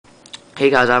Hey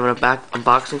guys, I have an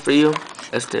unboxing for you.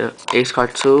 It's the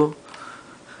Acekard 2,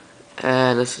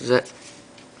 and this is it.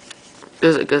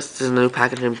 I guess this is a new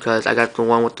packaging because I got the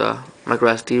one with the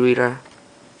micro SD reader,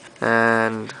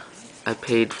 and I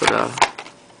paid for the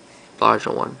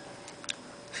larger one.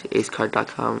 See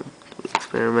Acekard.com.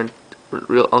 Experiment with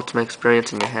real ultimate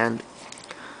experience in your hand.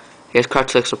 Acekard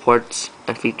 6 supports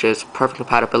and features perfect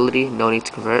compatibility. No need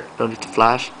to convert. No need to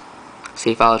flash.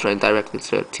 Save files running directly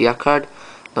to the TF card.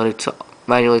 No need to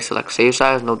manually select save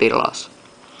size. No data loss.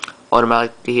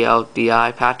 Automatic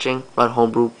DLDI patching, run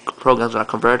homebrew programs without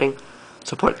converting,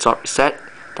 support soft reset,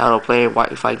 download play,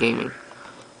 Wi-Fi gaming.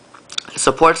 It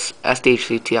supports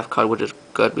SDHC TF card, which is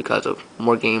good because of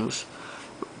more games,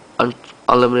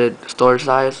 unlimited storage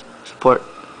size, support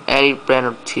any brand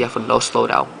of TF with no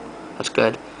slowdown. That's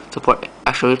good. Support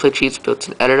action replay cheats,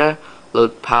 built-in editor, low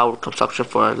power consumption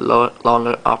for a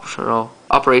longer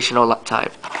operational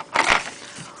time.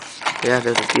 Yeah,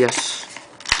 there's a DS.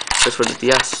 This for the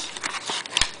DS.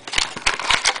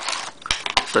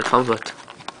 So it comes with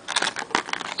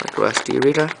micro SD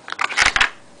reader,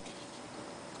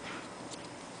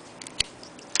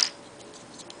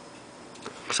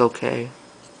 it's okay.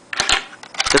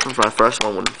 Different from my first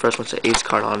one. When the first one's an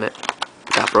Acekard on it,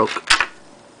 that broke.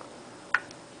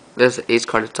 There's the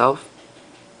Acekard itself.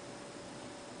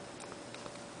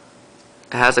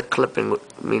 It has a clipping,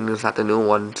 meaning it's not the new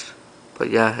ones, but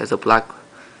yeah, it's a black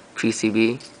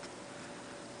PCB.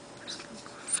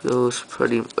 Feels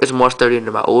pretty. It's more sturdy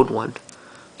than my old one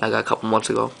I got a couple months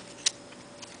ago.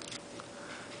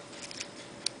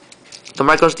 The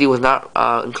micro SD was not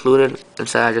included.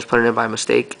 Instead, I just put it in by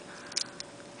mistake.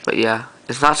 But yeah,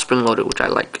 it's not spring loaded, which I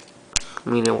like.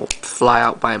 Meaning it will fly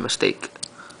out by mistake.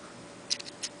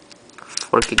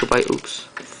 4 GB. Oops,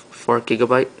 4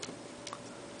 GB.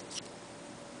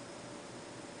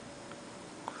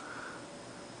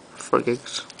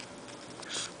 Gigs.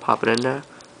 Just pop it in there.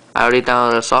 I already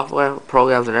downloaded the software,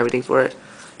 programs, and everything for it.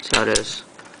 See how it is.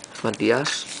 It's my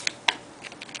DS.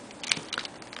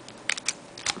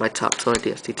 My top 20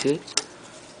 DSTT.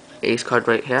 Acekard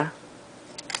right here.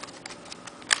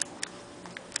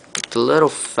 It's a little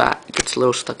fat. It gets a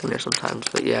little stuck in there sometimes,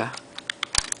 but yeah.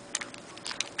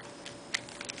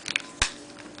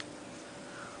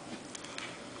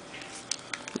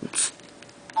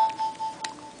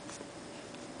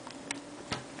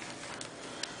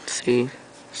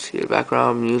 See the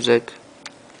background music.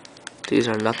 These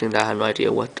are nothing that I have no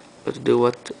idea what to do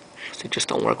with. They just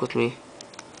don't work with me.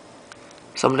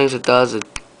 Some things it does.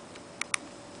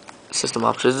 System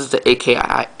options. This is the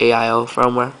AIO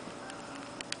firmware.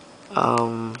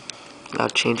 I'll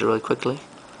change it really quickly.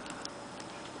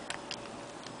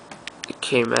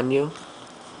 AK menu.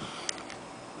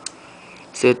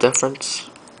 See the difference?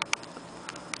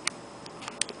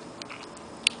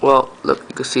 Well, look,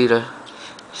 you can see the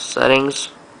settings.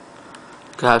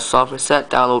 You can have software set,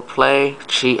 download play,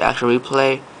 cheat, action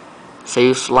replay,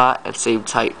 save slot, and save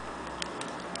type.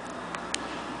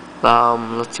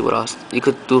 Let's see what else. You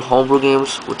could do homebrew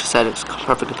games, which said it's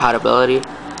perfect compatibility,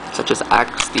 such as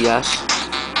XDS.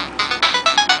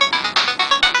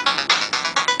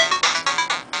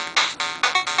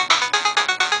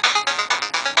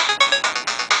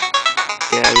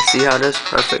 Yeah, you see how it is?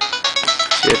 Perfect.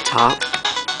 See the top.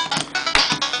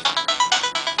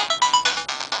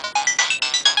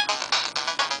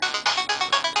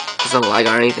 Doesn't lag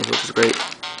or anything, which is great.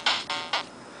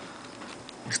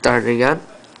 Start it again.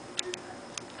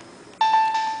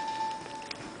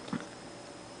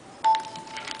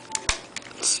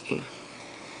 Let's see.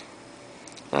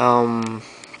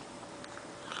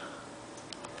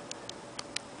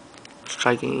 Let's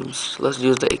try games. Let's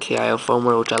use the AKIO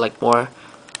firmware, which I like more.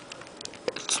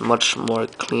 It's much more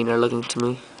cleaner looking to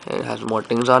me, and it has more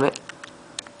things on it.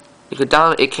 You could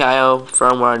download AKIO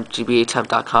firmware on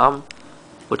gbatemp.com,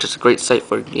 which is a great site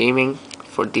for gaming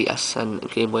for DS and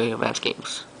Game Boy Advance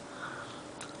games.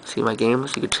 See my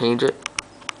games, you could change it.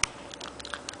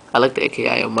 I like the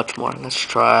AKIO much more. Let's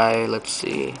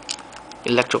see,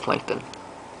 Electroplankton.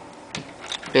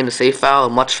 In the save file,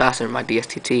 much faster than my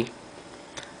DSTT.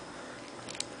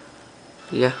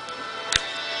 Yeah.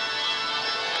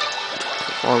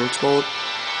 Performance mode.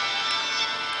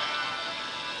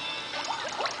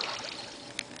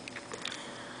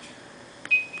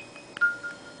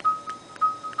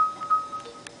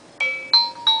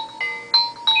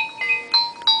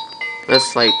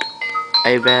 That's like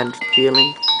A-band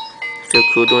feeling. I feel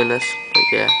cool doing this, but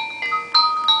yeah.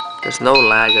 There's no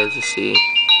lag, as you see.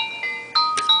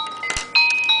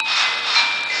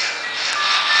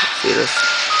 See this?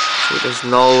 See, there's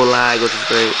no lag, which is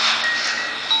great.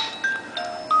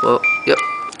 Well, yep,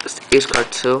 it's the Acekard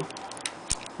 2.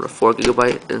 with a 4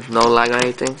 GB. There's no lag or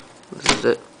anything. This is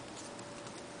it.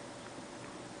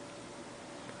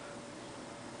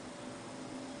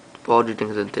 Ball thing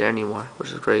isn't there anymore,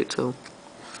 which is great too.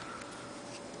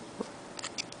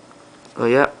 Oh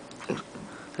yeah,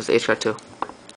 it's the Acekard 2.